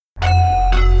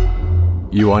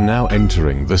You are now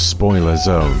entering the spoiler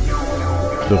zone.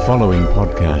 The following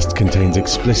podcast contains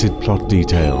explicit plot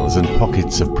details and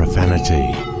pockets of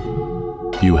profanity.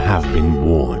 You have been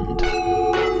warned.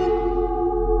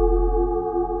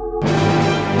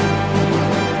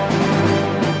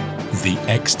 The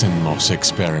Exton Moss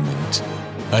Experiment.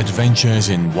 Adventures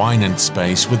in Wine and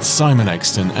Space with Simon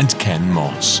Exton and Ken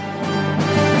Moss.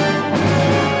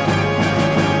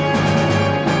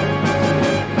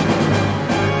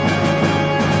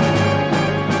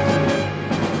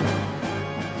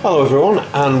 Hello everyone,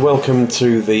 and welcome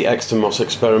to the Exton Moss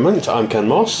Experiment. I'm Ken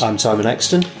Moss. I'm Simon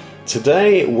Exton.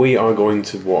 Today we are going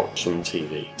to watch some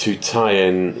TV to tie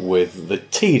in with the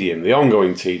tedium, the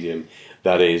ongoing tedium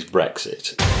that is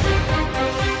Brexit.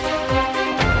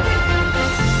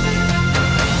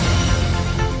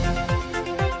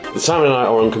 Simon and I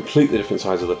are on completely different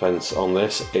sides of the fence on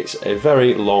this. It's a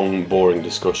very long, boring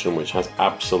discussion which has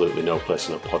absolutely no place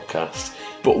in a podcast,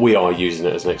 but we are using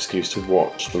it as an excuse to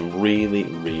watch some really,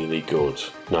 really good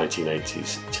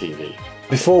 1980s TV.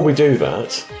 Before we do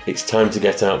that, it's time to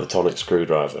get out the Tonic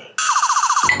Screwdriver.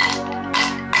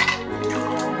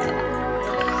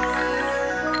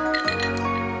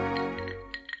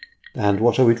 And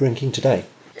what are we drinking today?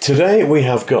 Today we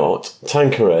have got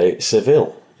Tanqueray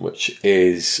Seville, which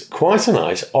is quite a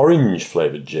nice orange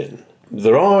flavoured gin.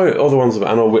 There are other ones.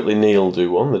 I know Whitley Neal do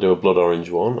one. They do a blood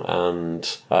orange one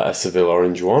and a Seville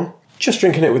orange one. Just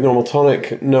drinking it with normal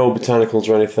tonic, no botanicals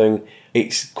or anything.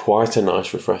 It's quite a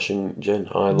nice, refreshing gin.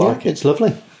 I like it. It's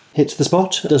lovely. Hits the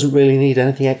spot. Doesn't really need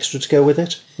anything extra to go with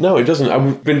it. No, it doesn't.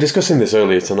 I've been discussing this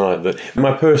earlier tonight, that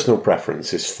my personal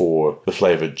preference is for the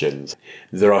flavoured gins.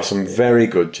 There are some very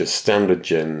good, just standard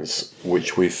gins,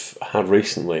 which we've had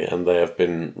recently, and they have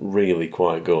been really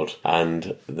quite good.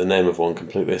 And the name of one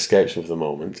completely escapes me for the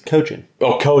moment. Cogin.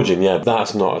 Oh, Cogin, yeah.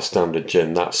 That's not a standard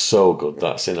gin. That's so good.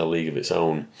 That's in a league of its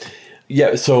own.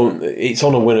 Yeah, so it's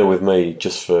on a winner with me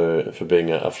just for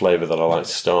being a flavour that I like to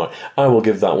start. I will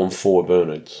give that one 4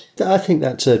 Bernards. I think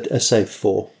that's a safe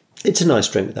 4. It's a nice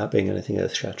drink without being anything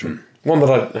earth-shattering. One that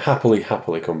I'd happily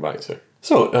come back to.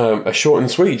 So, a short and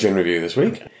sweet gin review this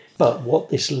week. But what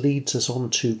this leads us on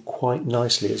to quite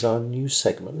nicely is our new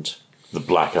segment. The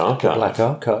Black Archive. The Black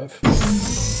Archive.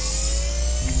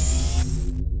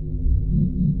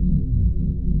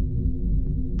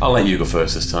 I'll let you go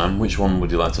first this time. Which one would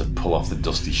you like to pull off the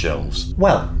dusty shelves?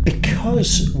 Well,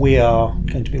 because we are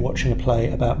going to be watching a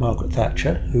play about Margaret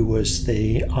Thatcher, who was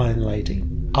the Iron Lady,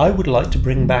 I would like to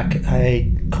bring back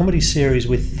a comedy series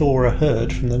with Thora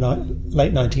Hird from the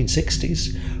late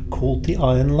 1960s called The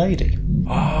Iron Lady.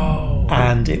 Oh.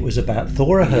 And it was about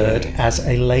Thora Hird as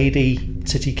a lady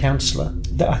city councillor.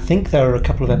 I think there are a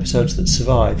couple of episodes that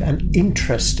survive, and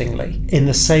interestingly, in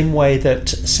the same way that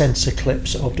censor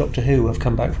clips of Doctor Who have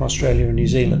come back from Australia and New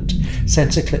Zealand,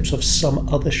 censor clips of some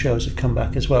other shows have come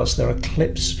back as well. So there are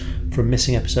clips from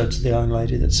missing episodes of The Iron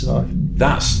Lady that survive.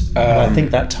 That's... and I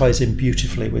think that ties in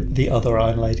beautifully with the other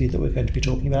Iron Lady that we're going to be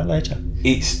talking about later.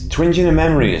 It's twinging a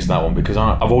memory, is that one, because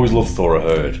I've always loved Thora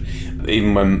Hird.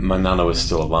 Even when my nana was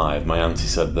still alive, my auntie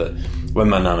said that when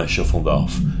my nana shuffled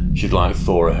off, she'd like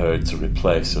Thora Hird to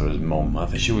replace her as mum. I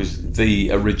think she was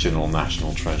the original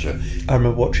national treasure. I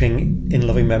remember watching In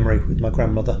Loving Memory with my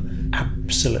grandmother,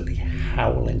 absolutely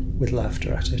howling with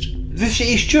laughter at it.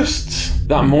 It's just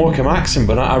that Morecambe accent,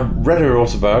 but I read her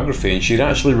autobiography and she'd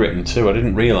actually written 2. I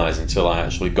didn't realise until I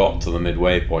actually got to the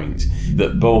midway point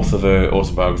that both of her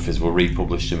autobiographies were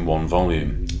republished in 1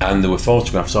 volume. And there were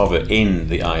photographs of her in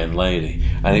The Iron Lady.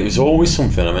 And it was always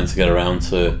something I meant to get around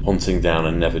to hunting down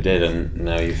and never did. And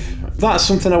now that's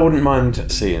something I wouldn't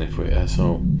mind seeing if we...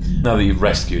 So now that you've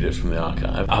rescued it from the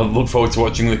archive, I look forward to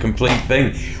watching the complete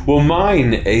thing. Well,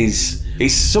 mine is...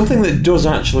 It's something that does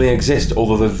actually exist,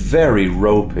 although they're very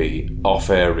ropey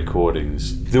off-air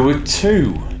recordings. There were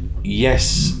 2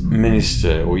 Yes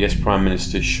Minister or Yes Prime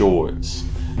Minister shorts.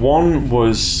 One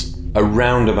was a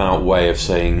roundabout way of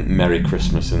saying Merry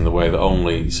Christmas in the way that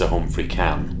only Sir Humphrey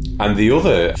can. And the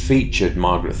other featured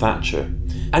Margaret Thatcher.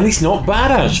 And it's not bad,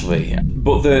 actually.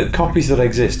 But the copies that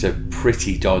exist are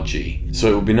pretty dodgy.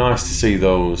 So it would be nice to see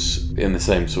those in the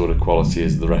same sort of quality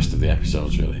as the rest of the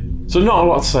episodes, really. So not a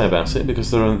lot to say about it,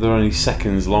 because they're only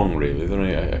seconds long, really. They're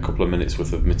only a couple of minutes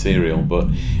worth of material, but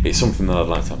it's something that I'd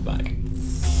like to have back.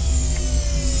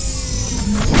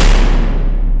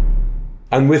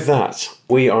 And with that,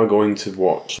 we are going to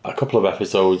watch a couple of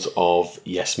episodes of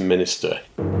Yes Minister.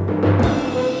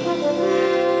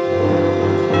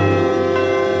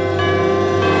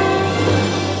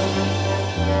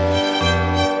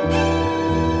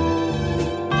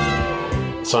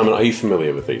 Simon, are you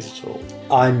familiar with these at all?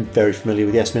 I'm very familiar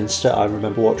with Yes Minister. I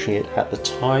remember watching it at the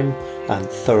time and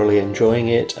thoroughly enjoying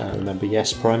it. I remember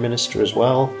Yes Prime Minister as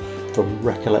well. From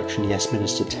recollection, Yes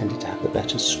Minister tended to have the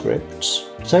better scripts.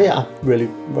 So yeah, I'm really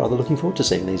rather looking forward to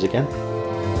seeing these again.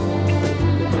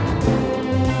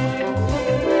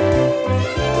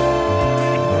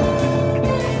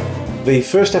 The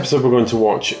first episode we're going to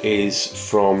watch is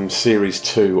from Series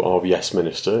 2 of Yes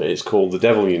Minister. It's called The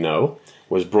Devil You Know,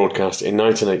 was broadcast in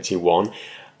 1981.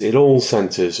 It all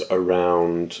centres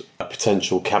around a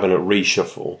potential cabinet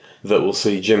reshuffle that will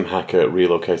see Jim Hacker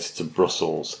relocated to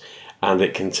Brussels, and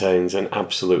it contains an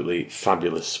absolutely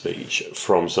fabulous speech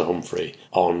from Sir Humphrey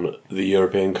on the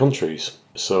European countries.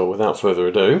 So without further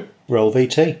ado... Roll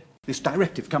VT. This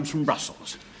directive comes from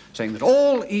Brussels, saying that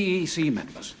all EEC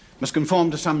members must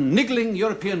conform to some niggling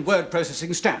European word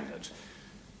processing standards.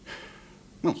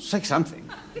 Well, say something.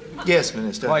 Yes,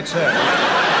 Minister. Quite so. Is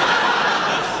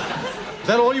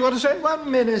that all you want to say? Well,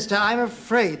 Minister, I'm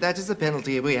afraid that is the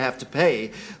penalty we have to pay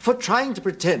for trying to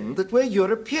pretend that we're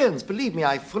Europeans. Believe me,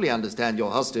 I fully understand your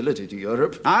hostility to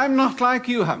Europe. I'm not like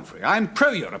you, Humphrey. I'm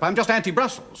pro-Europe. I'm just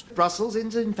anti-Brussels. Brussels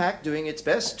is, in fact, doing its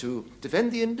best to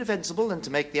defend the indefensible and to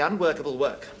make the unworkable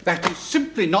work. That is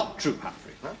simply not true,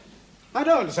 Humphrey. I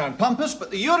don't want to sound pompous,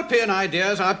 but the European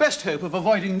idea is our best hope of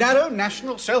avoiding narrow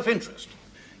national self-interest.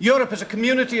 Europe is a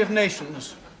community of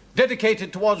nations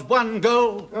dedicated towards one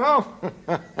goal. Oh.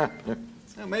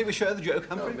 So may we share the joke,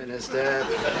 Humphrey? Oh, Minister.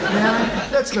 Now,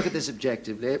 let's look at this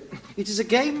objectively. It is a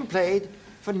game played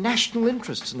for national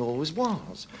interests and always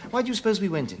was. Why do you suppose we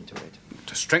went into it?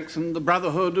 To strengthen the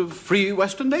brotherhood of free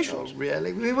Western nations. Oh,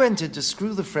 really? We went in to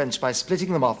screw the French by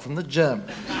splitting them off from the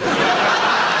Germans.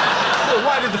 Well,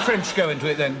 why did the French go into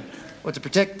it, then? Well, to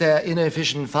protect their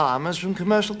inefficient farmers from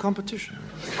commercial competition.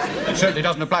 It certainly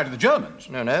doesn't apply to the Germans.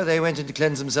 No, they went in to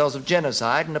cleanse themselves of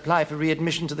genocide and apply for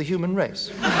readmission to the human race.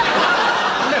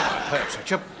 I've never heard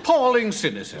such appalling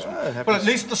cynicism. Well, at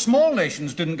least the small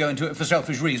nations didn't go into it for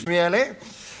selfish reasons. Really?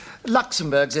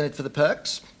 Luxembourg's in it for the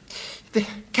perks. The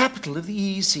capital of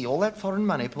the EEC, all that foreign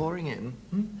money pouring in.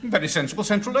 Very sensible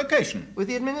central location. With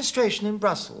the administration in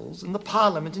Brussels and the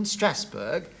Parliament in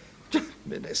Strasbourg.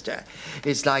 Minister,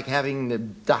 it's like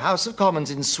having the House of Commons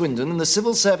in Swindon and the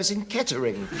civil service in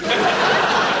Kettering.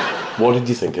 What did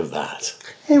you think of that?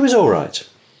 It was all right.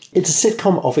 It's a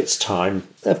sitcom of its time,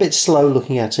 a bit slow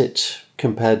looking at it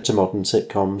compared to modern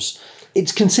sitcoms.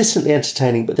 It's consistently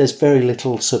entertaining, but there's very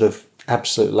little sort of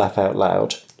absolute laugh out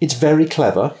loud. It's very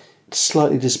clever. It's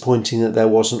slightly disappointing that there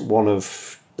wasn't one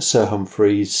of Sir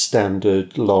Humphrey's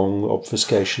standard long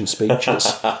obfuscation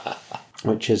speeches.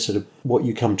 Which is sort of what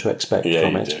you come to expect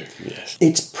from it. Do, yes.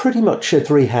 It's pretty much a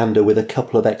three-hander with a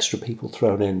couple of extra people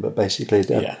thrown in, but basically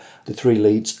the three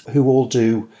leads who all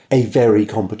do a very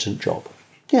competent job.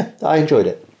 Yeah, I enjoyed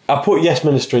it. I put Yes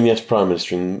Minister and Yes Prime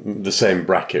Minister in the same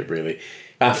bracket, really.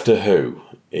 After Who,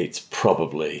 it's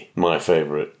probably my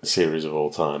favourite series of all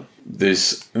time.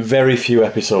 There's very few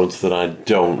episodes that I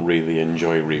don't really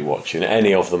enjoy rewatching,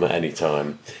 any of them at any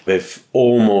time. They've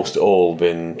almost all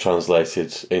been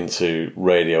translated into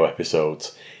radio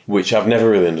episodes, which I've never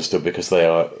really understood because they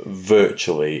are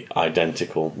virtually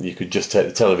identical. You could just take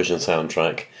the television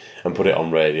soundtrack and put it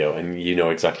on radio and you know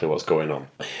exactly what's going on.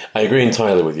 I agree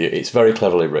entirely with you. It's very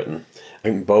cleverly written. I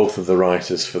think both of the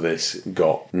writers for this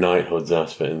got knighthoods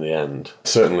out of it in the end.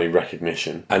 Certainly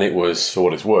recognition. And it was, for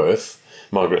what it's worth,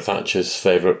 Margaret Thatcher's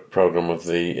favourite programme of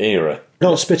the era.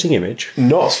 Not Spitting Image?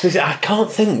 Not Spitting... I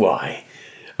can't think why.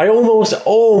 I almost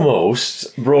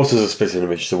brought us a Spitting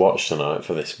Image to watch tonight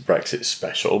for this Brexit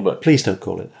special, but... Please don't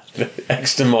call it that.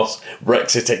 Extremos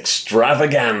Brexit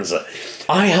extravaganza.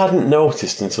 I hadn't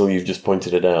noticed until you've just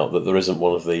pointed it out that there isn't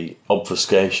one of the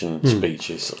obfuscation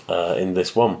speeches in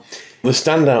this one. The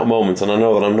standout moment, and I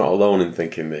know that I'm not alone in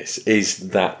thinking this, is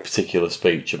that particular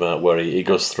speech about where he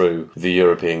goes through the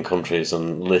European countries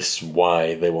and lists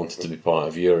why they wanted to be part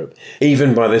of Europe.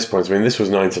 Even by this point, I mean, this was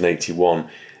 1981,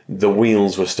 the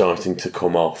wheels were starting to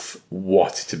come off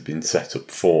what it had been set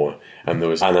up for, and there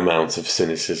was an amount of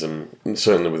cynicism,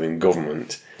 certainly within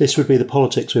government. This would be the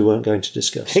politics we weren't going to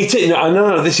discuss.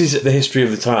 No, this is the history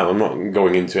of the time. I'm not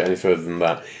going into it any further than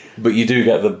that. But you do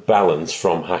get the balance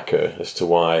from Hacker as to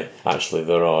why actually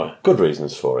there are good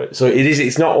reasons for it. So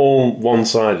it's not all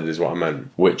one-sided is what I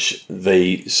meant, which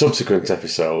the subsequent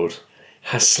episode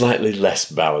has slightly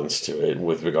less balance to it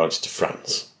with regards to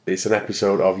France. It's an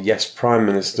episode of Yes Prime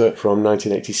Minister from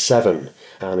 1987,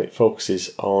 and it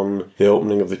focuses on the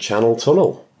opening of the Channel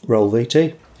Tunnel. Roll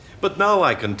VT. But now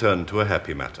I can turn to a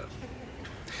happy matter.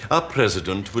 Our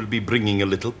president will be bringing a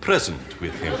little present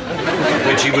with him,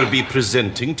 which he will be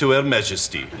presenting to Her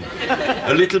Majesty.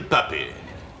 A little puppy.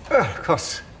 Well, of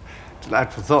course,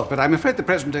 delightful thought, but I'm afraid the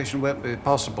presentation won't be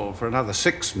possible for another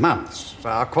 6 months.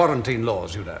 Our quarantine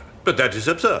laws, you know. But that is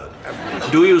absurd.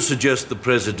 Do you suggest the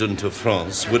President of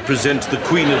France would present the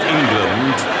Queen of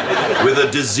England with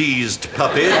a diseased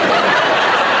puppy?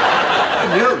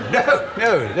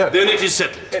 No. Then it is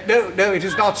settled. No, it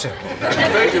is not settled.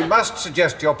 I'm afraid you must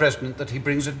suggest to your President that he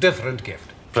brings a different gift.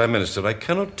 Prime Minister, I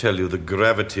cannot tell you the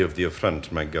gravity of the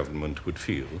affront my government would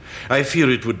feel. I fear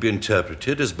it would be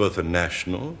interpreted as both a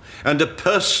national and a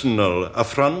personal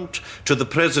affront to the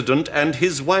President and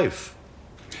his wife.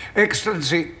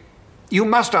 Excellency, you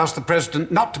must ask the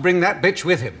President not to bring that bitch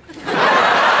with him.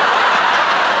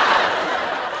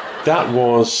 That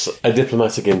was a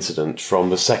diplomatic incident from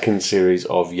the second series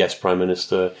of Yes, Prime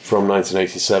Minister from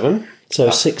 1987. So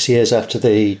 6 years after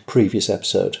the previous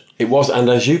episode. It was, and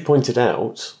as you pointed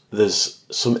out, there's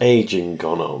some ageing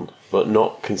gone on, but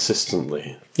not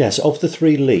consistently. Yes, of the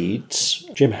three leads,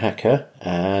 Jim Hacker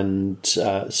and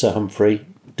Sir Humphrey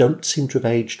don't seem to have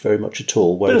aged very much at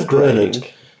all, whereas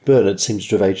Bernard seems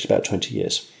to have aged about 20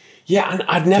 years. Yeah, and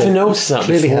I'd never noticed that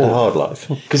clearly before. Had a hard life.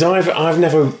 Because I've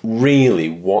never really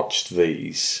watched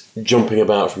these jumping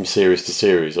about from series to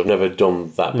series. I've never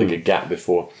done that big a gap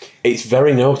before. It's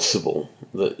very noticeable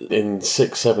that in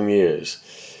 6-7 years,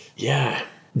 yeah.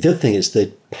 The other thing is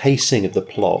the pacing of the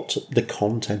plot, the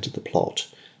content of the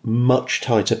plot. Much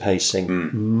tighter pacing,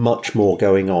 much more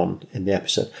going on in the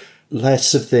episode.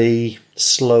 Less of the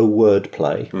slow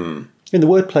wordplay. I mean, the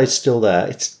wordplay's still there.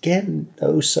 It's, again,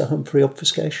 no Sir Humphrey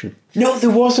obfuscation. No, there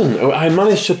wasn't. I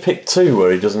managed to pick two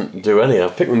where he doesn't do any.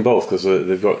 I've picked them both because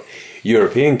they've got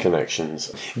European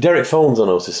connections. Derek Follins, I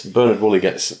noticed, Bernard Woolley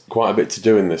gets quite a bit to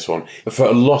do in this one. For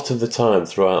a lot of the time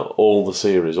throughout all the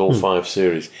series, all 5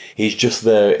 series, he's just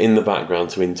there in the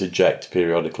background to interject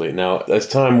periodically. Now, as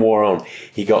time wore on,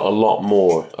 he got a lot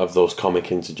more of those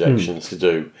comic interjections to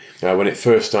do. When it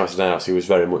first started out, he was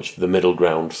very much the middle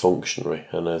ground functionary,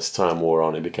 and as time wore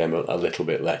on, he became a little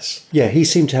bit less. Yeah, he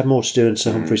seemed to have more to do, and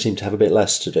Sir Humphrey seemed to have a bit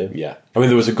less to do. Yeah. I mean,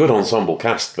 there was a good ensemble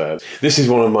cast there. This is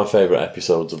one of my favourite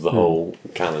episodes of the whole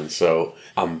canon, so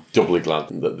I'm doubly glad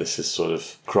that this is sort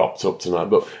of cropped up tonight.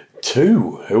 But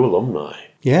 2 Who alumni?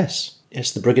 Yes,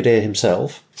 the Brigadier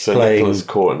himself. Sir playing Nicholas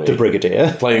Courtney. The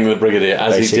Brigadier. Playing the Brigadier,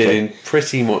 as Basically. he did in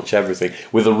pretty much everything.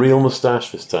 With a real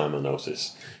moustache this time, I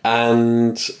noticed.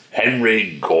 And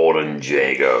Henry Gordon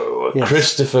Jago. Yes.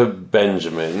 Christopher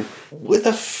Benjamin, with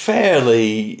a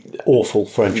fairly Awful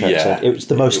French accent. It was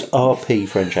the most RP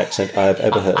French accent I have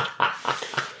ever heard.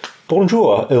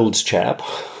 Bonjour, old chap.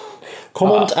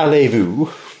 Comment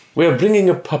allez-vous? We are bringing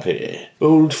a puppy,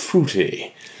 Old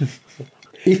Fruity.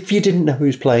 If you didn't know who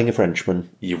was playing a Frenchman,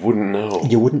 You wouldn't know.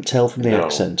 you wouldn't tell from the No.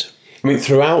 accent. I mean,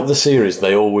 throughout the series,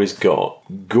 they always got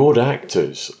good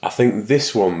actors. I think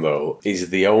this one, though, is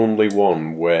the only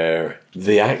one where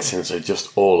the accents are just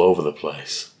all over the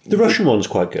place. The Russian one's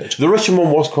quite good. The Russian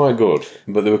one was quite good,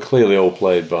 but they were clearly all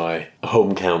played by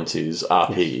home counties,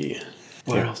 RP.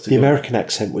 Where else did The American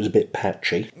accent was a bit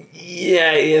patchy.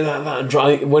 Yeah, that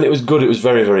dry. When it was good, it was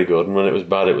very, very good, and when it was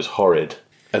bad, it was horrid.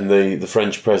 And the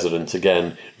French president,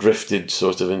 again, drifted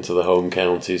sort of into the home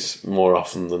counties more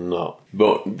often than not.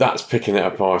 But that's picking it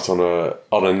apart on a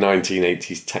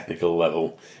 1980s technical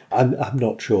level. I'm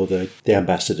not sure the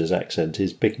ambassador's accent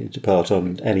is picking it apart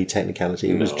on any technicality.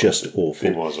 It was just awful.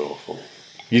 It was awful.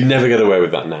 You'd never get away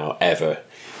with that now, ever.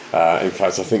 In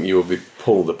fact, I think you would be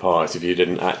pulled apart if you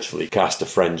didn't actually cast a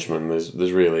Frenchman. There's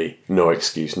really no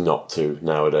excuse not to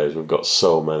nowadays. We've got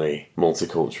so many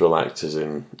multicultural actors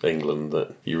in England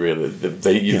that you really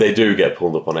they do get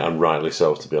pulled up on it, and rightly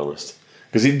so, to be honest,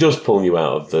 because it does pull you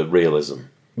out of the realism.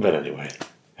 But anyway,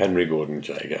 Henry Gordon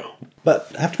Jago.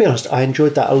 But I have to be honest, I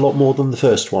enjoyed that a lot more than the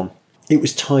first one. It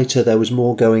was tighter, there was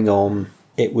more going on,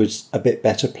 it was a bit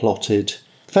better plotted.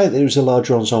 The fact that it was a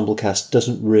larger ensemble cast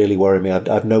doesn't really worry me.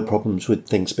 I have no problems with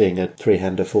things being a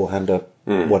 3-hander, 4-hander,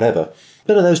 whatever.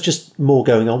 But there was just more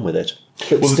going on with it.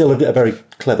 But still a very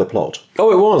clever plot.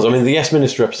 Oh, it was. I mean, the Yes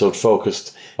Minister episode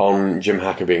focused on Jim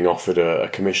Hacker being offered a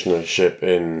commissionership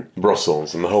in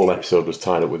Brussels, and the whole episode was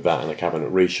tied up with that and a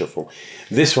cabinet reshuffle.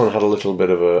 This one had a little bit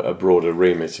of a broader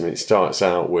remit. I mean, it starts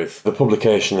out with the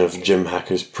publication of Jim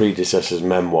Hacker's predecessor's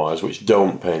memoirs, which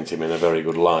don't paint him in a very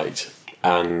good light.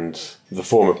 And the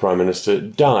former Prime Minister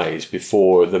dies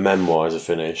before the memoirs are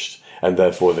finished, and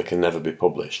therefore they can never be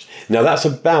published. Now, that's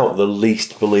about the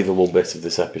least believable bit of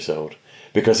this episode,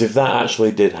 because if that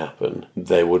actually did happen,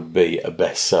 they would be a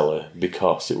bestseller,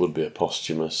 because it would be a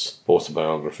posthumous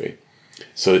autobiography.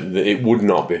 So it would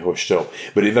not be hushed up.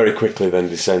 But it very quickly then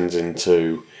descends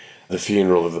into the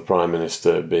funeral of the Prime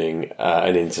Minister being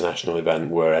an international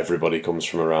event where everybody comes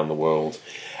from around the world.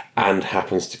 and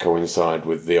happens to coincide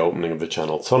with the opening of the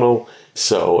Channel Tunnel.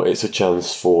 So it's a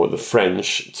chance for the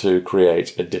French to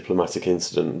create a diplomatic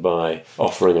incident by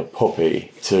offering a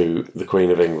puppy to the Queen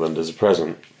of England as a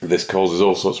present. This causes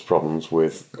all sorts of problems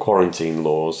with quarantine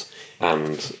laws,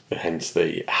 and hence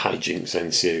the hijinks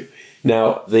ensue.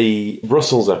 Now, the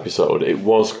Brussels episode, it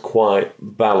was quite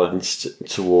balanced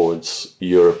towards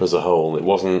Europe as a whole. It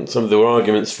wasn't, there were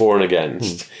arguments for and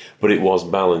against, but it was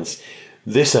balanced.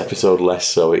 This episode less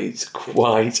so. It's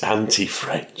quite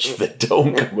anti-French. They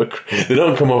don't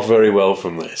come off very well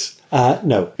from this.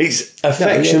 No. It's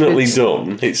affectionately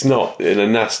done. It's not in a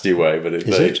nasty way, but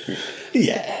Is it?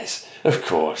 Yes, of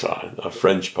course. Our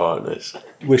French partners.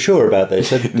 We're sure about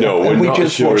this. No, we're we not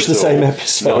just sure watched the same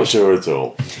episode. Not sure at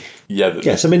all. Yeah.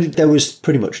 Yes, I mean, there was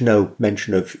pretty much no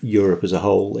mention of Europe as a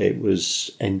whole. It was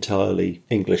entirely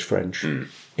English-French.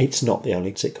 It's not the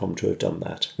only sitcom to have done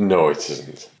that. No, it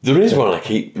isn't. There is one I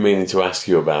keep meaning to ask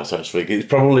you about, actually. It's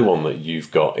probably one that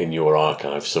you've got in your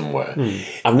archive somewhere.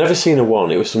 I've never seen a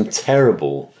one. It was some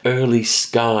terrible early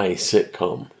Sky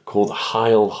sitcom called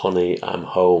Heil, Honey, I'm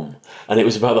Home. And it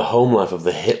was about the home life of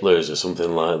the Hitlers or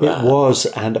something like that. It was,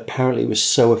 and apparently it was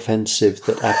so offensive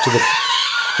that after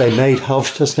they made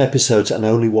half a dozen episodes and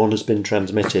only one has been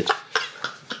transmitted.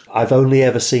 I've only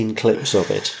ever seen clips of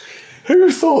it.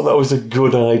 Who thought that was a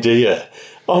good idea?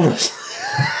 Honestly.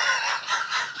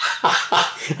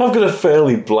 I've got a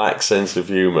fairly black sense of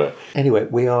humour. Anyway,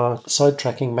 we are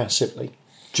sidetracking massively.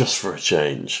 Just for a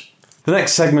change. The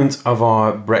next segment of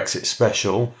our Brexit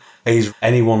special is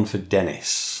Anyone For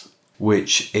Denis,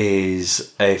 which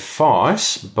is a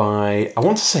farce by, I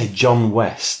want to say, John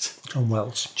Wells,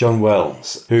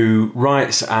 who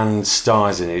writes and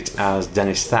stars in it as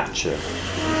Dennis Thatcher.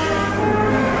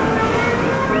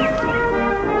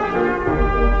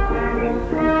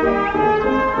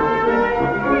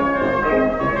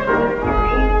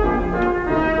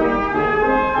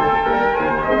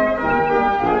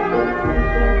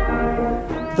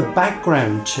 The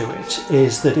background to it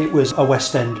is that it was a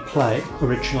West End play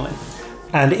originally,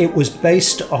 and it was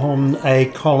based on a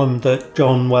column that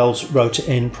John Wells wrote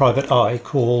in Private Eye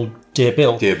called Dear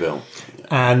Bill. Dear Bill.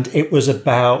 And it was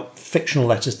about fictional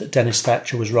letters that Dennis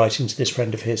Thatcher was writing to this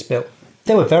friend of his, Bill.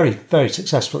 They were very, very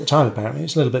successful at the time, apparently.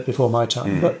 It's a little bit before my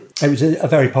time, but it was a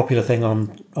very popular thing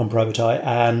on Private Eye,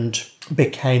 and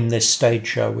became this stage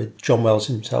show with John Wells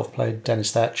himself played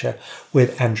Dennis Thatcher,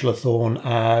 with Angela Thorne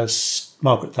as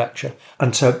Margaret Thatcher.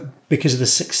 And so, because of the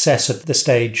success of the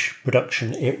stage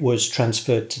production, it was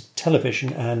transferred to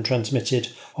television and transmitted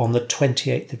on the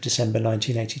 28th of December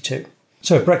 1982.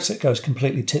 So if Brexit goes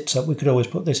completely tits up, we could always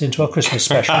put this into our Christmas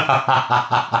special.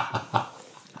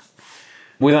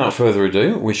 Without further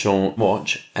ado, we shall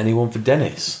watch Anyone For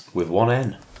Denis, with one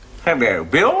N. Hello,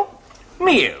 Bill.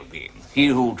 Me, Bill. He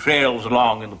who trails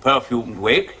along in the perfumed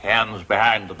wake, hands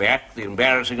behind the back, the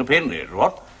embarrassing appendage,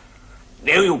 what?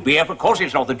 No, you bear, of course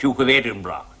it's not the Duke of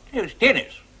Edinburgh. No, it's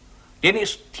Denis.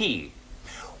 Denis T.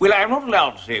 Well, I'm not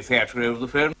allowed to say Thatcher over the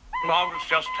phone. Margaret's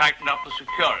just tightened up the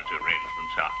security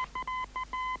arrangements, sir.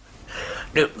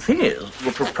 No, the thing is,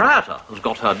 the proprietor has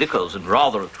got her knickers in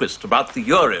rather a twist about the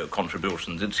euro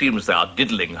contributions. It seems they are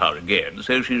diddling her again,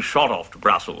 so she's shot off to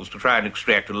Brussels to try and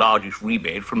extract a largish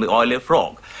rebate from the oily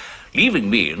frog, leaving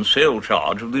me in sole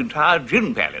charge of the entire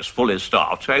gin palace, fully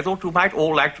staffed, so I thought you might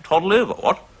all like to toddle over,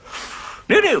 what?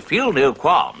 No, feel no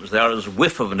qualms. There is a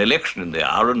whiff of an election in the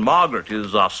air, and Margaret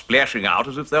is splashing out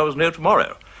as if there was no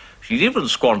tomorrow. She's even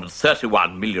squandered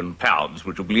 £31 million,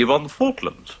 would you believe, on the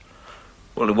Falklands.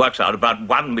 Well, it works out about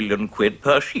 £1 million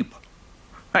per sheep.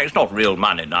 Now, it's not real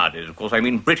money nowadays, of course. I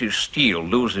mean, British Steel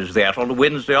loses that on a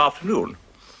Wednesday afternoon.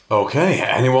 OK,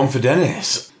 Anyone For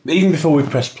Denis. Even before we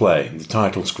pressed play, the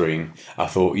title screen, I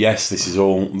thought, yes, this is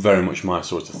all very much my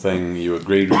sort of thing. You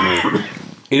agreed with me.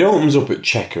 It opens up at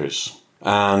Chequers,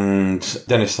 and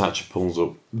Dennis Thatcher pulls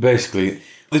up. Basically,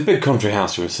 this big country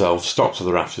house to himself, stocked to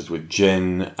the rafters with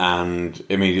gin, and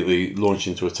immediately launched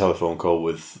into a telephone call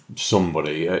with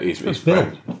somebody, his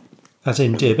friend. As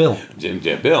in Dear Bill.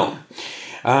 Dear Bill.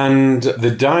 And the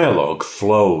dialogue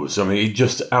flows. I mean, it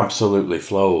just absolutely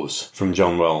flows from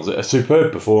John Wells. A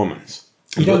superb performance.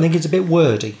 You don't think it's a bit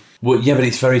wordy? Well, yeah, but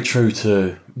it's very true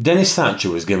to... Dennis Thatcher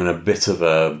was given a bit of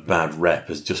a bad rep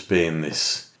as just being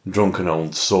this drunken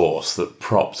old sauce that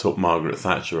propped up Margaret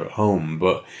Thatcher at home,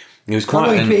 but he was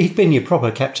quite... he'd been your proper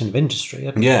captain of industry,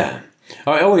 hadn't he? Yeah.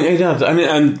 He had. I mean,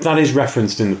 and that is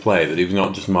referenced in the play, that he was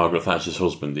not just Margaret Thatcher's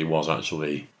husband, he was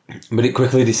actually But it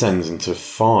quickly descends into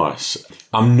farce.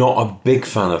 I'm not a big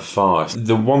fan of farce.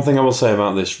 The one thing I will say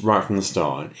about this right from the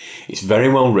start, it's very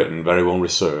well written, very well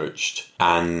researched,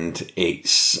 and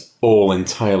it's all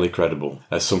entirely credible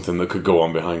as something that could go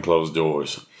on behind closed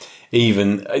doors.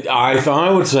 Even,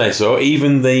 I would say so,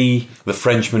 even the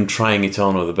Frenchman trying it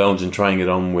on or the Belgian trying it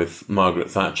on with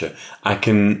Margaret Thatcher, I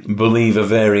can believe a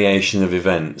variation of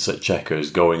events at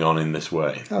Chequers going on in this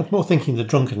way. I was more thinking the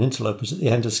drunken interlopers at the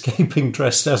end escaping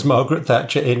dressed as Margaret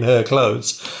Thatcher in her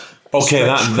clothes. Okay,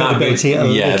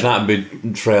 that'd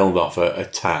be trailed off a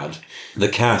tad. The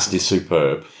cast is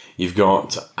superb. You've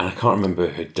got, and I can't remember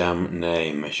her damn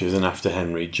name, she was in After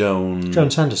Henry, Joan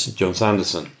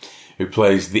Sanderson, who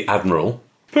plays the Admiral.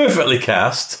 Perfectly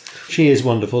cast. She is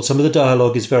wonderful. Some of the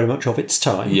dialogue is very much of its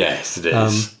time. Yes, it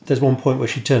is. There's one point where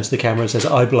she turns to the camera and says,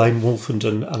 "I blame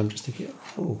Wolfenden," and I'm just thinking,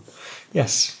 oh,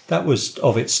 yes, that was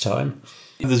of its time.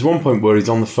 There's one point where he's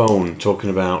on the phone talking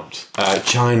about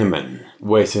Chinamen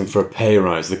waiting for a pay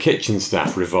rise. The kitchen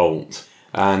staff revolt.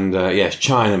 And yes,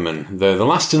 Chinamen. They're the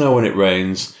last to know when it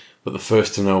rains, but the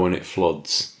first to know when it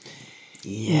floods.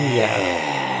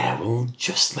 Yeah, we'll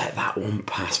just let that one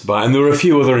pass by. And there were a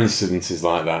few other incidences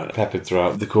like that peppered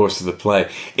throughout the course of the play.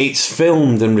 It's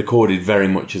filmed and recorded very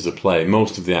much as a play.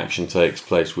 Most of the action takes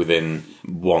place within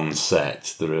one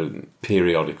set. There are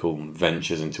periodical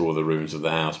ventures into other rooms of the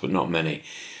house, but not many.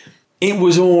 It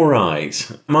was all right.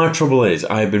 My trouble is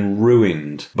I have been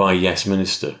ruined by Yes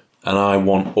Minister. And I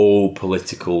want all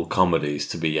political comedies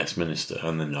to be Yes Minister,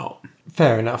 and they're not.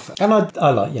 Fair enough. And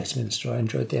I like Yes Minister. I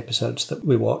enjoyed the episodes that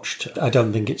we watched. I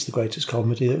don't think it's the greatest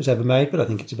comedy that was ever made, but I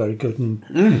think it's a very good and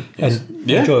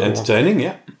enjoyable entertaining, one.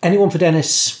 Yeah. Anyone for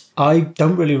Denis, I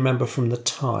don't really remember from the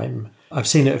time. I've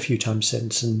seen it a few times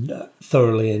since and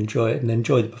thoroughly enjoy it and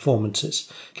enjoy the performances,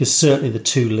 because certainly the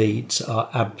two leads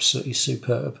are absolutely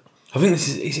superb. I think this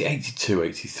is it 82,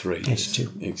 83?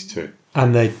 82.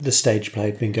 And the stage play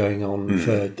had been going on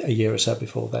for a year or so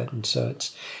before then. So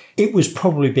it was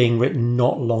probably being written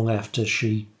not long after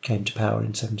she came to power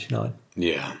in 79.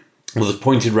 Yeah. Well, there's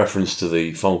pointed reference to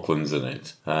the Falklands in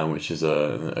it, which is,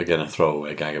 again, a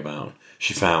throwaway gag about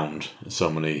she found so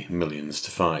many millions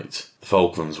to fight the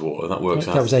Falklands War. That works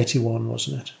out. That was 81,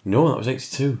 wasn't it? No, that was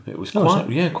 82. It was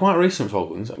quite recent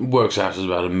Falklands. It works out as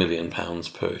about £1 million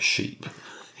per sheep.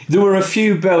 There were a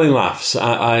few belly laughs.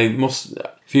 A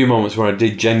few moments where I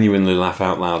did genuinely laugh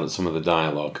out loud at some of the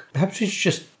dialogue. Perhaps you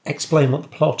should just explain what the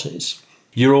plot is.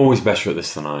 You're always better at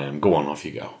this than I am. Go on, off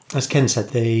you go. As Ken said,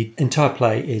 the entire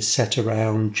play is set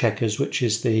around Chequers, which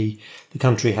is the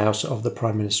country house of the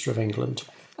Prime Minister of England.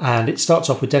 And it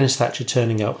starts off with Denis Thatcher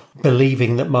turning up,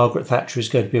 believing that Margaret Thatcher is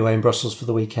going to be away in Brussels for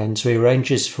the weekend. So he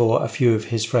arranges for a few of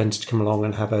his friends to come along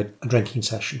and have a drinking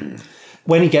session.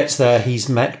 When he gets there, he's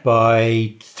met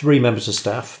by 3 members of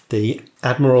staff. The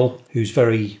Admiral, who's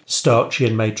very starchy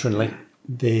and matronly.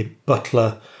 The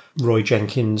butler, Roy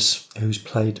Jenkins, who's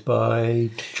played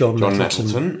by John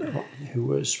Nettleton, who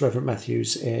was Reverend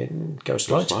Matthews in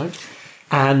Ghostlight.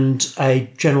 And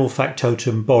a general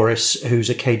factotum, Boris,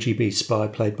 who's a KGB spy,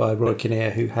 played by Roy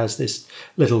Kinnear, who has this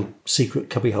little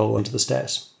secret cubbyhole under the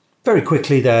stairs. Very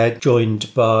quickly, they're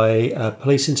joined by a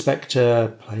police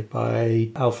inspector, played by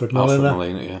Alfred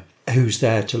Molina, who's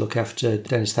there to look after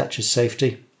Denis Thatcher's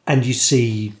safety. And you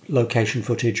see location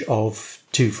footage of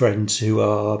 2 friends who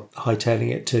are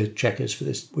hightailing it to Chequers for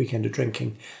this weekend of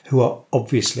drinking, who are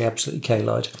obviously absolutely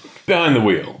K-Lied. Behind the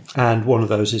wheel. And one of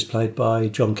those is played by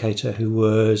John Cater, who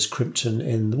was Crimpton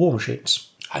in The War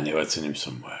Machines. I knew I'd seen him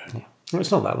somewhere. Yeah. Well,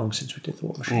 it's not that long since we did The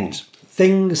War Machines.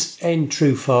 Things in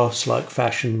true farce-like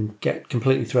fashion get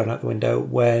completely thrown out the window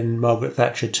when Margaret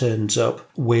Thatcher turns up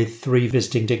with 3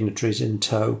 visiting dignitaries in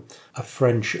tow, a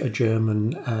French, a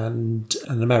German and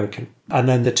an American. And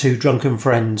then the 2 drunken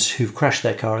friends who've crashed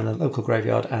their car in the local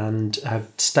graveyard and have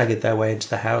staggered their way into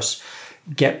the house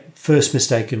get first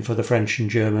mistaken for the French and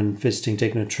German visiting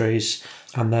dignitaries,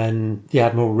 and then the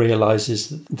Admiral realises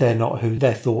that they're not who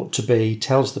they're thought to be,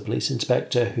 tells the police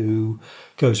inspector, who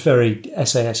goes very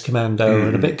SAS commando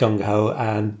and a bit gung-ho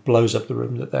and blows up the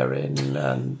room that they're in,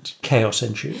 and chaos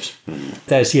ensues.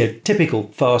 There's typical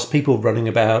farce, people running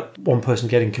about, one person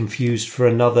getting confused for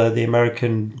another. The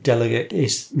American delegate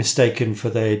is mistaken for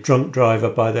the drunk driver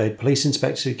by the police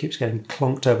inspector, who keeps getting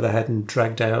clonked over the head and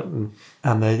dragged out, and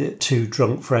the 2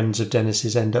 drunk friends of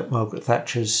Denis's end up Margaret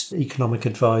Thatcher's economic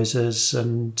advisors,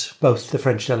 and both the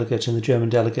French delegate and the German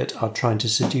delegate are trying to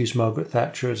seduce Margaret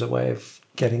Thatcher as a way of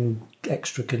getting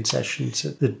extra concessions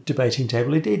at the debating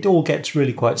table. It all gets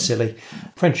really quite silly.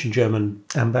 French and German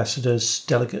ambassadors,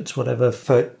 delegates, whatever,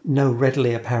 for no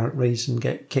readily apparent reason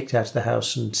get kicked out of the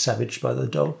house and savaged by the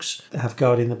dogs that have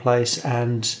guarding the place,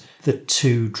 and the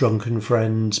two drunken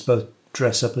friends both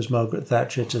dress up as Margaret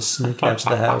Thatcher to sneak out of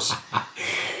the house.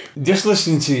 Just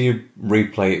listening to you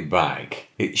replay it back,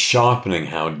 it's sharpening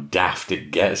how daft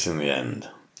it gets in the end.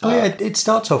 Oh yeah, it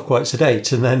starts off quite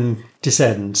sedate and then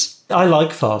descends. I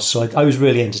like farce, so I was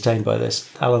really entertained by this.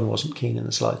 Alan wasn't keen in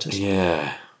the slightest.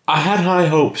 Yeah. I had high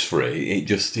hopes for it. It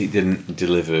didn't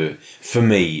deliver for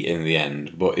me in the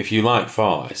end. But if you like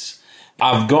farce,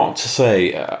 I've got to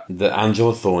say that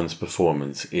Angela Thorne's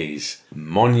performance is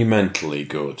monumentally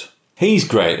good. He's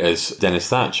great as Denis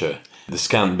Thatcher. The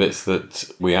scant bits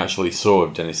that we actually saw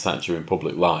of Denis Thatcher in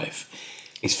public life,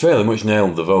 he's fairly much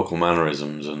nailed the vocal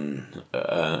mannerisms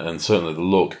and certainly the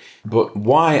look. But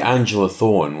why Angela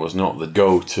Thorne was not the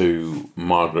go-to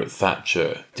Margaret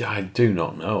Thatcher, I do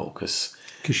not know, because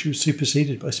she was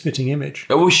superseded by Spitting Image.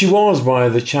 Well, she was by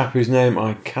the chap whose name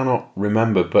I cannot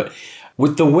remember, but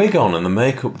with the wig on and the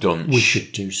makeup done... We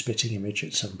should do Spitting Image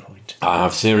at some point. I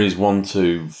have series 1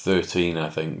 to 13, I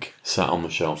think, sat on the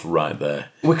shelf right there.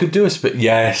 We could do a spit...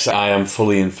 Yes, I am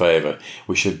fully in favour.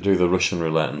 We should do the Russian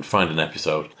roulette and find an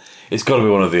episode. It's got to be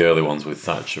one of the early ones with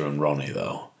Thatcher and Ronnie,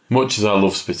 though. Much as I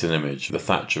love Spitting Image, the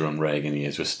Thatcher and Reagan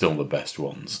years were still the best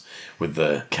ones, with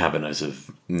the cabinets of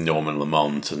Norman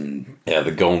Lamont and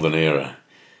the golden era.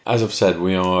 As I've said,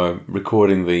 we are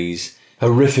recording these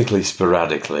horrifically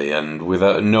sporadically and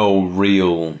without no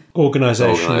real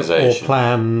organisation or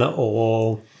plan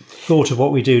or thought of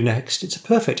what we do next. It's a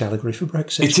perfect allegory for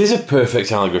Brexit. It is a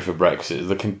perfect allegory for Brexit.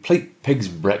 The complete pig's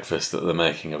breakfast that they're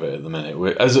making of it at the minute.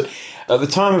 At the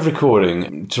time of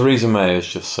recording, Theresa May has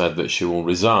just said that she will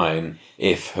resign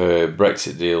if her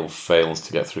Brexit deal fails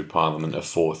to get through Parliament a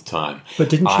fourth time. But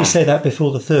didn't she say that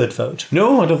before the third vote?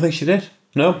 No, I don't think she did.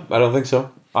 No, I don't think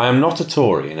so. I am not a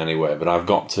Tory in any way, but I've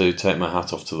got to take my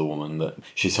hat off to the woman that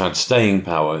she's had staying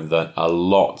power that a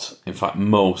lot, in fact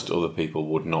most other people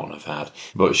would not have had.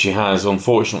 But she has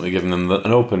unfortunately given them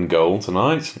an open goal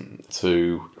tonight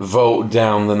to vote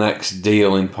down the next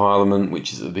deal in Parliament,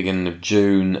 which is at the beginning of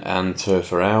June, and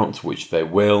turf her out, which they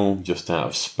will, just out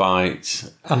of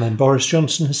spite. And then Boris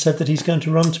Johnson has said that he's going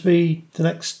to run to be the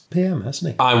next PM,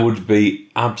 hasn't he? I would be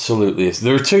absolutely...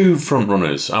 There are two front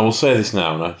runners. I will say this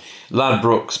now.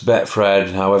 Ladbrokes,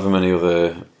 Betfred, however many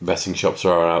other betting shops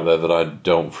there are out there that I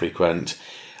don't frequent,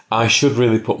 I should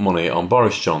really put money on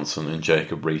Boris Johnson and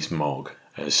Jacob Rees-Mogg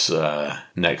as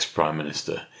next Prime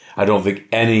Minister. I don't think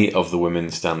any of the women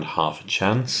stand half a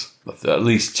chance. At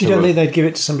least two. You don't think they'd give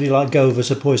it to somebody like Gove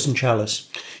as a poison chalice?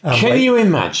 Can you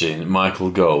imagine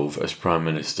Michael Gove as Prime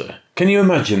Minister? Can you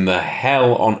imagine the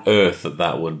hell on earth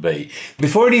that would be?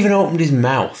 Before he'd even opened his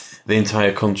mouth, the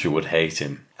entire country would hate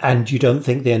him. And you don't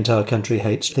think the entire country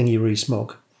hates Thingy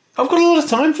Rees-Mogg? I've got a lot of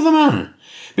time for the man.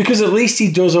 Because at least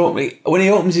he does open... When he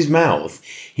opens his mouth,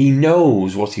 he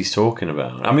knows what he's talking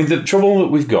about. I mean, the trouble that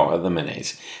we've got at the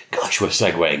minute... Gosh, we're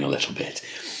segueing a little bit.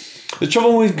 The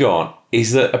trouble we've got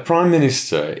is that a Prime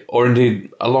Minister, or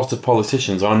indeed a lot of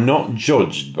politicians, are not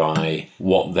judged by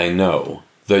what they know.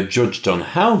 They're judged on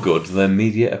how good their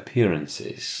media appearance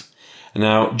is.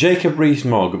 Now, Jacob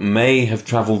Rees-Mogg may have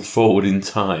travelled forward in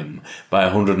time by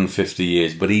 150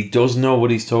 years, but he does know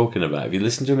what he's talking about. If you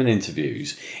listen to him in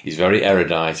interviews, he's very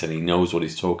erudite and he knows what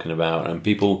he's talking about, and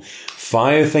people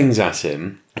fire things at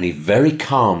him, and he very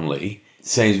calmly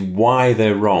says why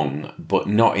they're wrong, but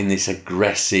not in this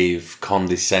aggressive,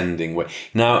 condescending way.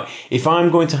 Now, if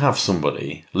I'm going to have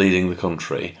somebody leading the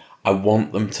country, I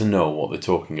want them to know what they're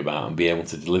talking about and be able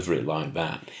to deliver it like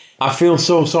that. I feel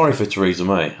so sorry for Theresa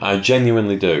May. I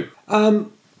genuinely do.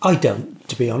 I don't,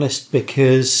 to be honest,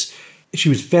 because she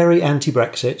was very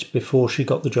anti-Brexit before she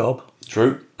got the job.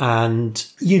 True. And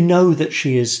you know that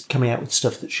she is coming out with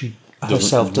stuff that she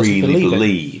herself doesn't really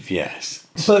believe in. Yes.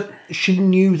 But she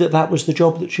knew that was the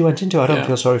job that she went into. I don't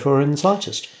feel sorry for her in the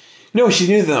slightest. No, she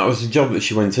knew that was the job that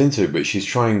she went into, but she's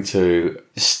trying to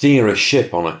steer a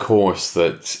ship on a course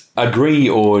that, agree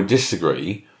or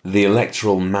disagree, the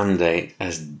electoral mandate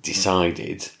has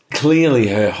decided. Clearly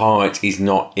her heart is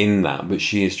not in that, but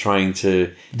she is trying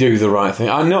to do the right thing.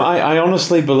 I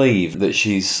honestly believe that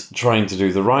she's trying to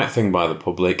do the right thing by the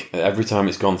public. Every time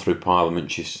it's gone through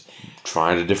Parliament, she's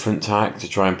tried a different tack to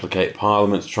try and placate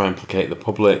Parliament, to try and placate the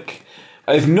public.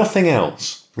 If nothing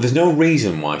else, there's no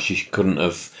reason why she couldn't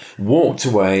have walked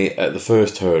away at the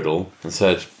first hurdle and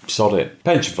said, sod it,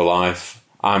 pension for life,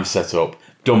 I'm set up,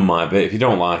 done my bit, if you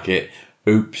don't like it,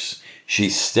 oops. She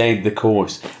stayed the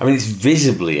course. I mean, it's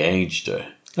visibly aged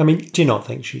her. I mean, do you not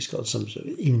think she's got some sort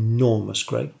of enormous,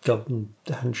 great golden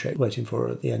handshake waiting for her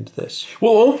at the end of this?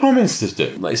 Well, all Prime Ministers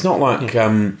do. It's not like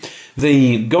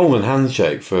the golden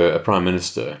handshake for a Prime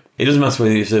Minister. It doesn't matter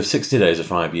whether you serve 60 days or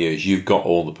 5 years, you've got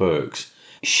all the perks.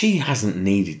 she hasn't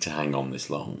needed to hang on this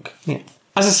long. Yeah.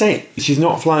 As I say, she's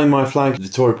not flying my flag. The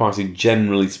Tory party,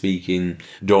 generally speaking,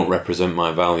 don't represent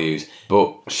my values.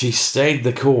 But she stayed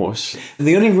the course.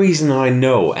 The only reason I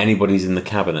know anybody's in the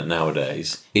cabinet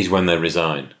nowadays is when they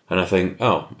resign. And I think,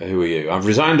 oh, who are you? I've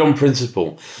resigned on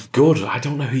principle. Good, I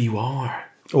don't know who you are.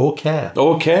 Or care.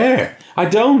 I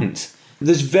don't.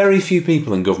 There's very few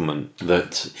people in government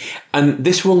that... And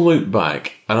this will loop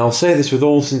back, and I'll say this with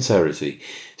all sincerity...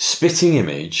 Spitting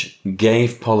Image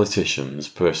gave politicians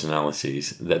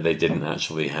personalities that they didn't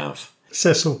actually have.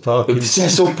 Cecil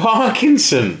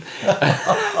Parkinson.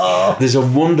 There's a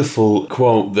wonderful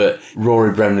quote that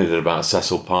Rory Bremner did about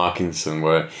Cecil Parkinson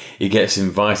where he gets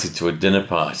invited to a dinner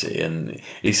party and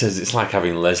he says it's like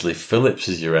having Leslie Phillips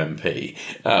as your MP.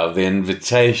 The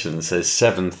invitation says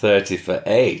 7:30 for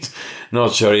 8.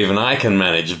 Not sure even I can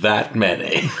manage that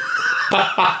many.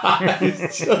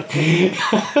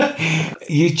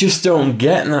 You just don't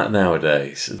get that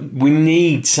nowadays. We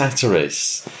need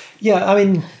satirists. Yeah, I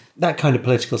mean, that kind of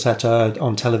political satire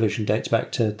on television dates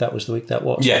back to That Was the Week That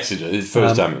Was. Yes, it is. The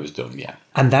first time it was done, yeah.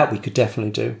 And that we could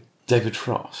definitely do. David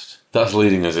Frost. That's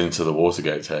leading us into the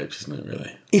Watergate tapes, isn't it,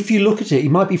 really? If you look at it, he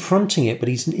might be fronting it, but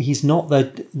he's not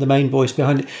the main voice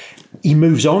behind it. He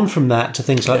moves on from that to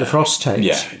things like the Frost tapes.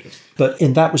 Yeah, he does. But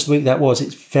in That Was the Week That Was,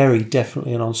 it's very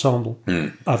definitely an ensemble.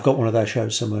 I've got one of their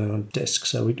shows somewhere on disc,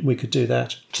 so we could do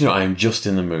that. Do you know, I am just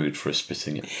in the mood for a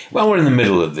spitting image. Well, we're in the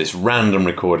middle of this random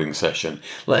recording session.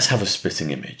 Let's have a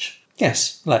spitting image.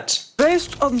 Yes, let's.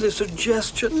 Based on the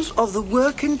suggestions of the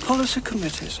working policy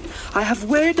committees, I have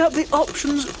weighed up the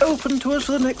options open to us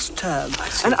for the next term,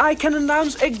 and I can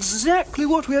announce exactly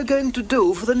what we are going to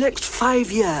do for the next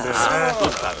 5 years.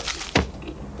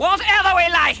 Whatever we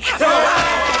like!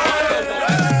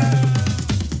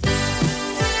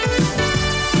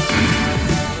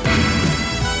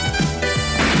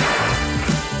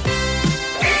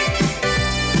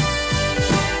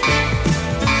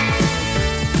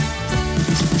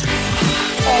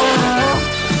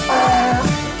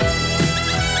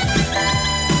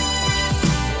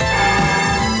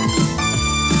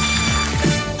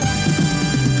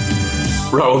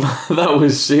 Right, well, that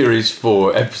was Series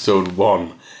 4, Episode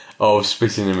 1 of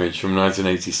Spitting Image from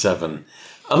 1987.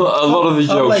 A lot of the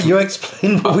jokes... I'll let you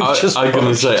explain what we just I'm going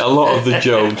to say, a lot of the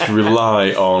jokes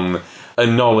rely on a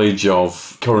knowledge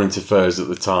of current affairs at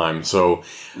the time. So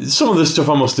some of the stuff,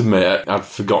 I must admit, I'd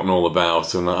forgotten all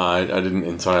about and I didn't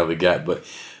entirely get, but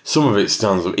some of it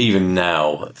stands up, even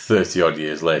now, 30-odd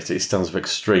years later, it stands up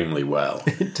extremely well.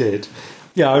 It did.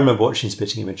 Yeah, I remember watching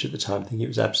Spitting Image at the time, thinking it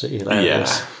was absolutely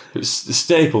hilarious. Yeah, it was a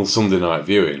staple Sunday night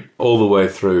viewing all the way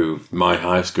through my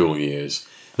high school years.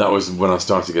 That was when I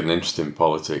started getting interested in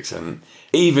politics, and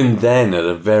even then, at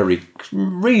a very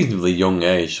reasonably young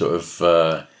age, sort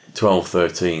of 12,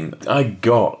 13, I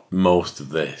got most of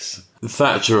this.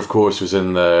 Thatcher, of course, was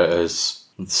in there as...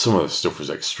 Some of the stuff was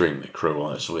extremely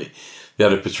cruel, actually. They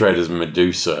had her portrayed as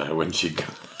Medusa when she got...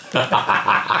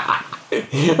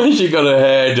 when she got her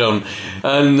hair done,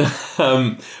 and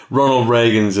Ronald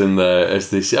Reagan's in there as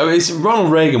this.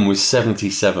 Ronald Reagan was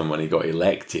 77 when he got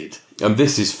elected, and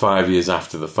this is 5 years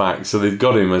after the fact. So they've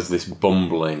got him as this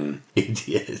bumbling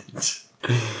idiot.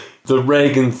 The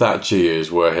Reagan-Thatcher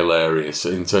years were hilarious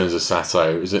in terms of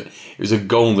satire. It was a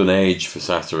golden age for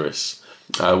satirists.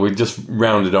 We just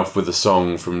rounded off with a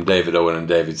song from David Owen and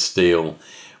David Steele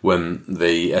when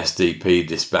the SDP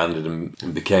disbanded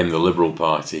and became the Liberal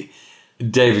Party.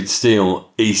 David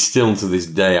Steele, he still to this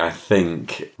day, I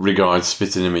think, regards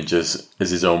Spitting Image as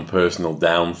his own personal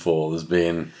downfall, as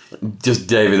being just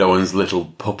David Owen's little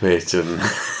puppet. And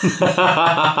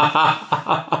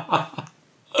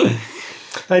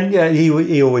and yeah,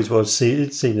 he always was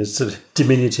seen as sort of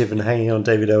diminutive and hanging on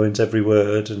David Owen's every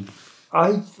word. And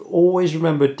I always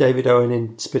remembered David Owen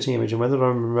in Spitting Image, and whether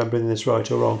I'm remembering this right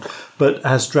or wrong, but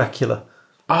as Dracula.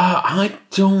 I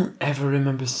don't ever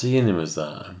remember seeing him as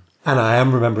that. And I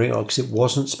am remembering it because it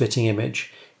wasn't Spitting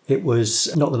Image. It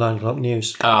was Not the 9 O'Clock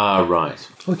News. Ah, right.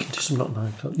 We can do some Not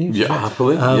 9 O'Clock News. Yeah,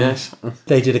 happily, yes.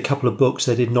 They did a couple of books.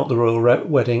 They did Not the Royal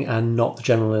Wedding and Not the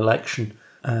General Election.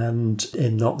 And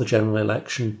in Not the General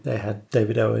Election, they had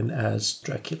David Owen as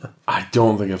Dracula. I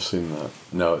don't think I've seen that.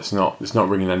 No, it's not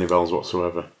ringing any bells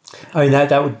whatsoever. I mean,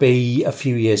 that would be a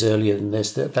few years earlier than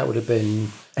this. That would have been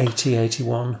 80,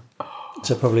 81.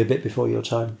 So probably a bit before your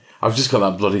time. I've just got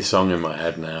that bloody song in my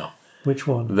head now. Which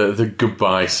one? The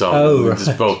goodbye song. Oh, right. We've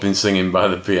just both been singing by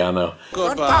the piano.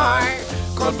 Goodbye,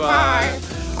 goodbye,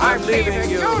 I'm leaving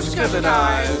you, Skip and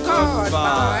I.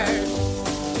 Goodbye.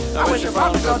 I wish you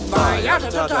fond goodbye,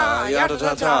 yada-ta-ta,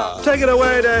 yada-ta-ta. Take it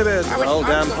away, David. Old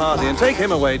damn party. And take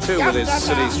him away, too, with his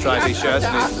silly stripy shirt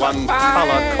and his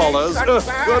one-colour collars.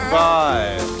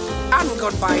 Goodbye. And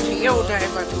goodbye to you,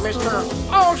 David, Mr.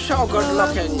 Oh, so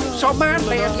good-looking, so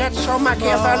manly and yet so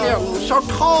Machiavellian, so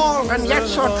tall and yet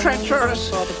so treacherous,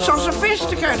 so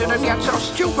sophisticated and yet so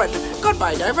stupid.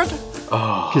 Goodbye, David.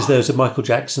 Because there's a Michael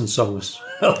Jackson song as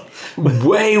well.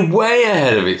 way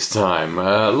ahead of its time.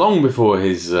 Long before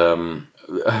his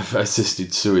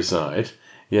assisted suicide.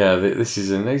 Yeah, this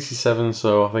is in 87,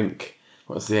 so I think...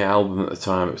 What's the album at the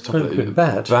time? It was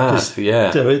Bad. Bad,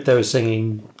 yeah. They were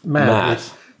singing Mad.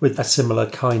 With a similar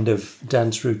kind of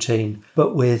dance routine,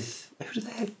 but with... Who did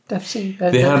they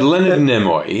have? They had Leonard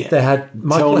Nimoy. They had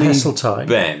Michael Tony Heseltine.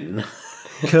 Ben.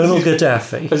 Colonel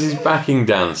Gaddafi. As his backing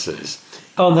dancers.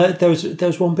 Oh, and there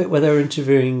was one bit where they were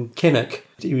interviewing Kinnock.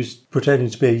 He was pretending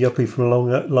to be a yuppie from a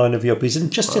long line of yuppies,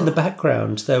 and just in the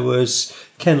background there was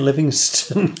Ken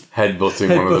Livingstone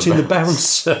headbutting the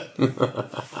bouncer.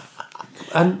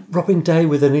 And Robin Day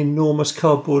with an enormous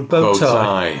cardboard bow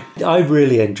tie. I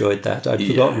really enjoyed that. I'd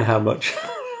forgotten how much.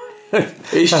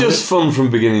 It's just fun from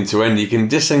beginning to end. You can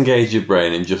disengage your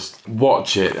brain and just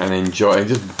watch it and enjoy it.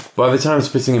 Just by the time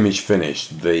Spitting Image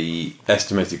finished, the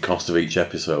estimated cost of each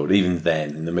episode, even then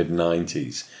in the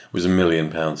mid-90s, was £1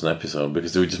 million an episode,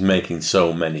 because they were just making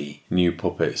so many new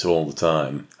puppets all the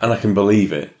time. And I can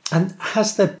believe it. And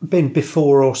has there been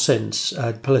before or since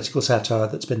political satire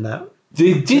that's been that?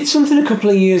 They did something a couple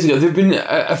of years ago. There have been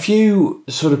a few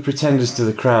sort of pretenders to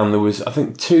the crown. There was, I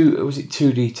think,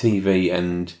 2D TV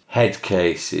and Head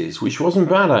Cases, which wasn't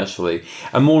bad, actually.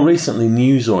 And more recently,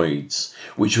 Newsoids,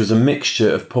 which was a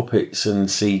mixture of puppets and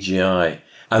CGI.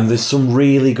 And there's some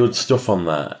really good stuff on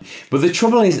that. But the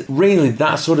trouble is, really,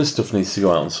 that sort of stuff needs to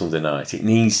go out on Sunday night. It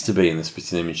needs to be in the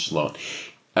Spitting Image slot.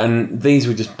 And these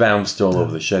were just bounced all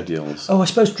over the schedules. Oh, I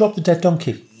suppose Drop the Dead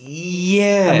Donkey.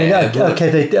 Yeah, I mean, okay,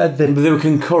 they were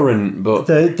concurrent, but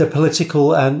the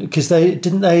political, and because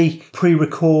they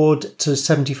pre-record to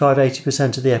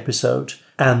 75-80% of the episode,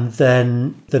 and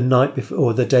then the night before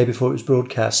or the day before it was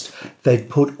broadcast, they'd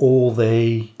put all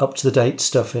the up to the date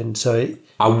stuff in. So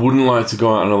I wouldn't like to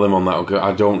go out on a limb on that.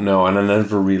 I don't know, and I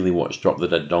never really watched Drop the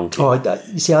Dead Donkey. Oh,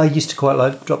 you see, I used to quite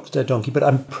like Drop the Dead Donkey, but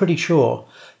I'm pretty sure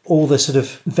all the sort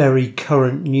of very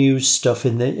current news stuff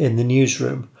in the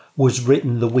newsroom was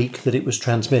written the week that it was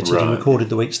transmitted and recorded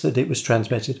the weeks that it was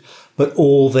transmitted. But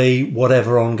all the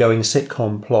whatever ongoing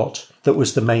sitcom plot that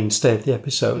was the mainstay of the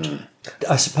episode.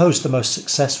 I suppose the most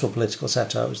successful political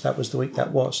satire was the week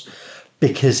that was,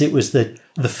 because it was the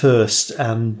first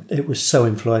and it was so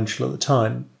influential at the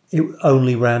time. It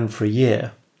only ran for a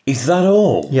year. Is that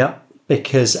all? Yeah,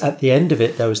 because at the end of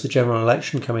it there was the general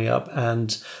election coming up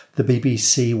and the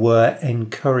BBC were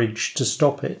encouraged to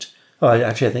stop it. Well,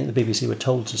 actually, I think the BBC were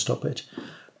told to stop it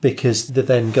because the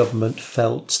then government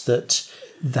felt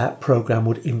that programme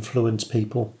would influence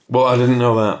people. Well, I didn't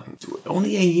know that.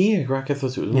 Only a year, Greg. I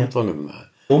thought it was much longer than that.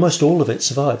 Almost all of it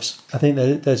survives. I think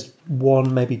there's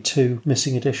one, maybe two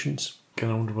missing editions. I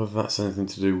wonder whether that's anything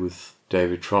to do with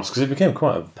David Frost, because he became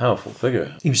quite a powerful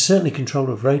figure. He was certainly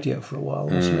controller of radio for a while,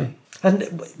 wasn't he?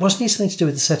 And wasn't he something to do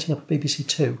with the setting up of BBC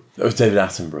Two? It was David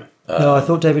Attenborough. No, I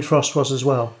thought David Frost was as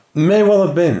well. May well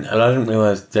have been, and I didn't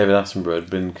realise David Attenborough had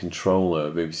been controller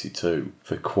of BBC Two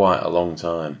for quite a long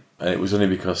time. And it was only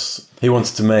because he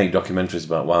wanted to make documentaries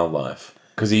about wildlife.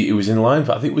 Because he was in line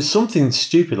for, I think it was something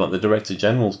stupid like the Director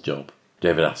General's job,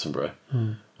 David Attenborough.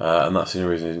 And that's the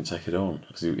only reason he didn't take it on,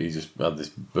 because he just had this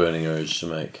burning urge to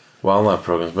make wildlife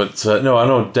programmes. But no, I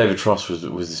know David Frost was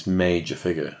this major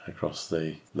figure across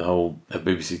the whole of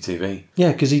BBC TV.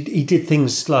 Yeah, because he did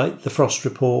things like the Frost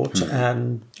Report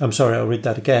and I'm Sorry, I'll Read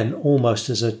That Again, almost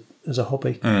as a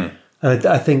hobby. And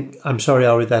I think I'm Sorry,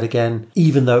 I'll Read That Again,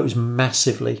 even though it was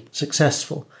massively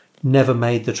successful, never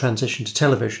made the transition to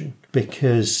television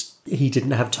because he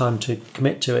didn't have time to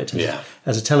commit to it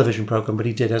as a television programme, but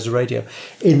he did as a radio.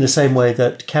 In the same way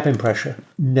that Cabin Pressure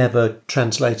never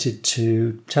translated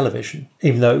to television,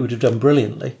 even though it would have done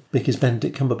brilliantly, because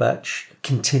Benedict Cumberbatch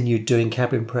continued doing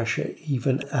Cabin Pressure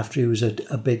even after he was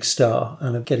a big star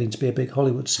and getting to be a big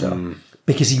Hollywood star.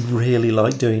 Because he really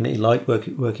liked doing it. He liked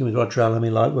working with Roger Allam,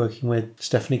 he liked working with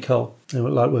Stephanie Cole, he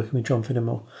liked working with John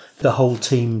Finnemore. The whole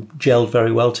team gelled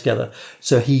very well together.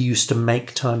 So he used to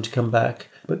make time to come back.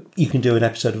 But you can do an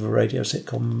episode of a radio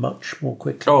sitcom much more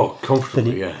quickly. Oh,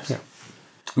 comfortably, yes. Yeah.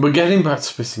 But getting back to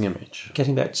Spitting Image.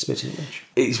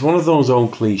 It's one of those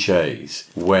old cliches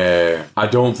where I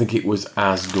don't think it was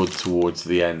as good towards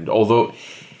the end. Although,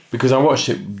 because I watched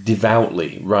it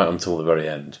devoutly right until the very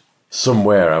end.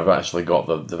 Somewhere I've actually got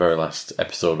the very last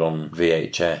episode on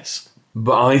VHS.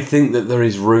 But I think that there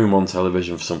is room on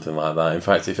television for something like that. In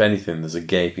fact, if anything, there's a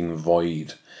gaping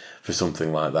void for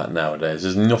something like that nowadays.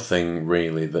 There's nothing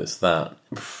really that's that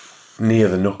near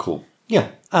the knuckle. Yeah,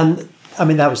 and I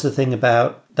mean, that was the thing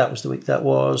about That Was the Week That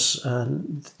Was,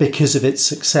 and because of its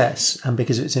success and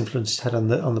because of its influence it had on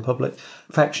the public,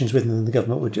 factions within the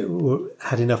government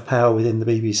had enough power within the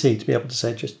BBC to be able to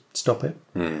say, just stop it,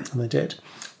 and they did.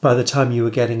 By the time you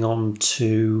were getting on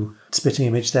to Spitting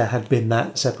Image, there had been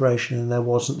that separation and there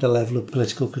wasn't the level of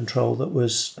political control that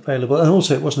was available. And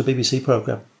also, it wasn't a BBC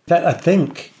programme. In fact, I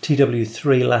think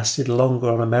TW3 lasted longer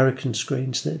on American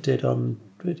screens than it did on...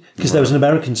 Because there was an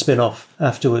American spin-off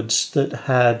afterwards that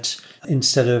had,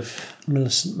 instead of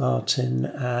Millicent Martin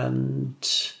and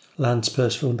Lance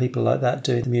Percival and people like that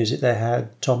doing the music, they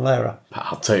had Tom Lehrer.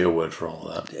 I'll take your word for all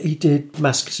that. He did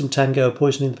Masochism Tango,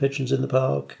 Poisoning the Pigeons in the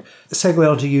Park.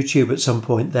 Segue onto YouTube at some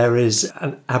point, there is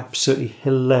an absolutely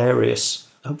hilarious...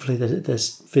 Hopefully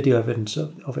there's video evidence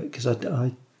of it, because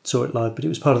I saw it live, but it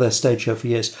was part of their stage show for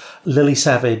years. Lily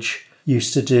Savage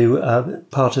used to do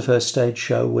part of her stage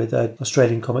show with an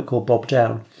Australian comic called Bob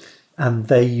Down, and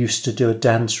they used to do a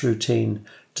dance routine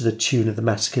to the tune of the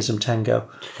Masochism Tango,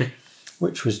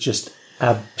 which was just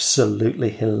absolutely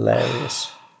hilarious.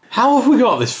 How have we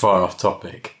got this far off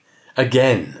topic?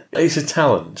 Again, it's a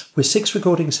talent. We're 6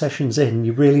 recording sessions in,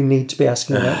 you really need to be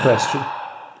asking that question.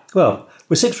 Well,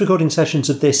 we're 6 recording sessions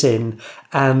of this in,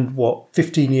 and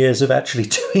 15 years of actually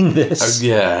doing this?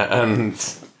 Yeah, and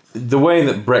the way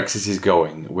that Brexit is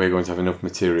going, we're going to have enough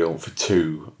material for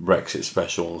 2 Brexit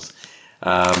specials.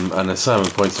 And as Simon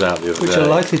pointed out the other day... Which are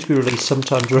likely to be released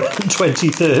sometime during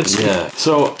 2030. Yeah.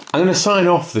 So I'm going to sign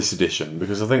off this edition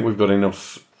because I think we've got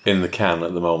enough in the can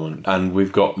at the moment. And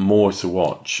we've got more to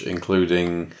watch,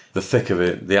 including The Thick of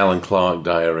It, the Alan Clark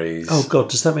Diaries. Oh, God,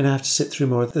 does that mean I have to sit through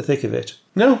more of The Thick of It?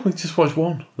 No, we just watch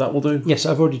one. That will do. Yes,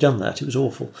 I've already done that. It was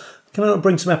awful. Can I not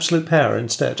bring some Absolute Power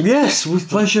instead? Yes, with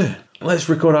pleasure. Let's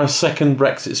record our second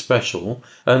Brexit special,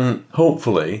 and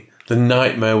hopefully the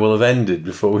nightmare will have ended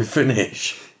before we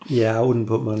finish. Yeah, I wouldn't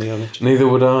put money on it. Neither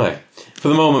would I. For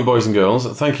the moment, boys and girls,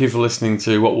 thank you for listening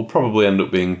to what will probably end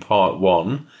up being part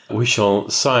 1. We shall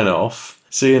sign off.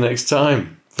 See you next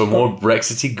time for more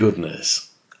Brexity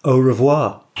goodness. Au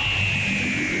revoir.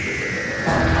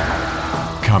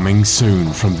 Coming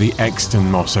soon from the Exton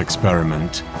Moss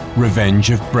experiment,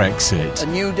 Revenge of Brexit. A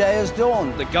new day has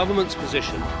dawned. The government's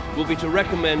position will be to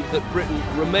recommend that Britain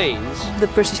remains. The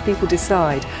British people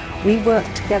decide. We work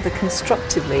together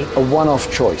constructively. A one-off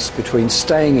choice between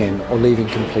staying in or leaving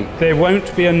completely. There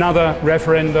won't be another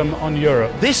referendum on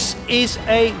Europe. This is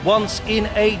a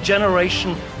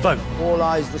once-in-a-generation vote. All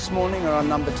eyes this morning are on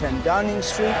number 10 Downing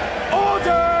Street.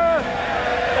 Order!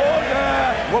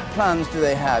 What plans do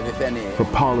they have, if any? For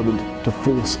Parliament to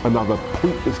force another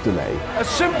pointless delay. A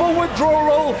simple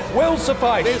withdrawal will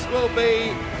suffice. This will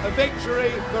be a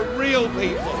victory for real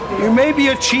people. You may be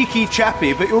a cheeky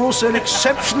chappy, but you're also an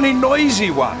exceptionally noisy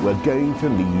one. We're going to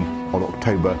leave on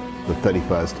October the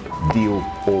 31st, deal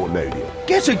or no deal.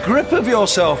 Get a grip of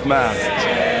yourself, man.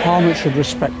 Parliament should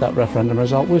respect that referendum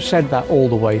result. We've said that all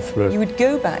the way through. You would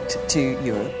go back to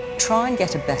Europe, try and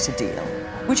get a better deal.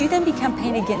 Would you then be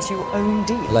campaigning against your own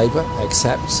deal? Labour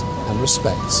accepts and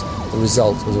respects the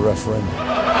result of the referendum.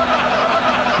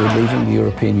 We're leaving the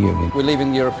European Union. We're leaving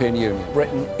the European Union.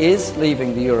 Britain is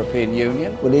leaving the European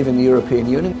Union. We're leaving the European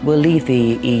Union. We'll leave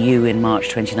the EU in March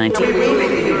 2019. We're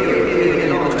leaving the European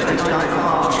Union on 29th of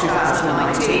March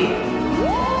 2019.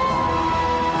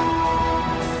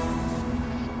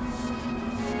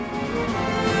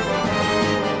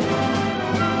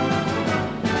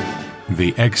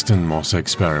 The Exton Moss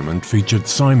experiment featured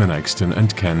Simon Exton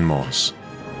and Ken Moss.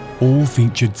 All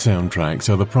featured soundtracks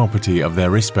are the property of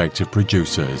their respective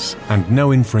producers, and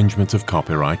no infringement of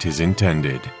copyright is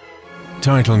intended.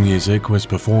 Title music was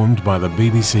performed by the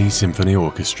BBC Symphony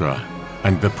Orchestra,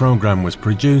 and the programme was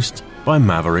produced by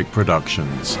Maverick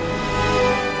Productions.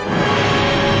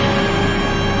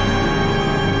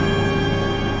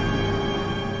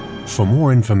 For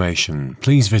more information,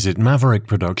 please visit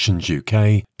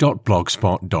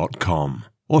maverickproductionsuk.blogspot.com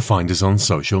or find us on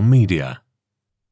social media.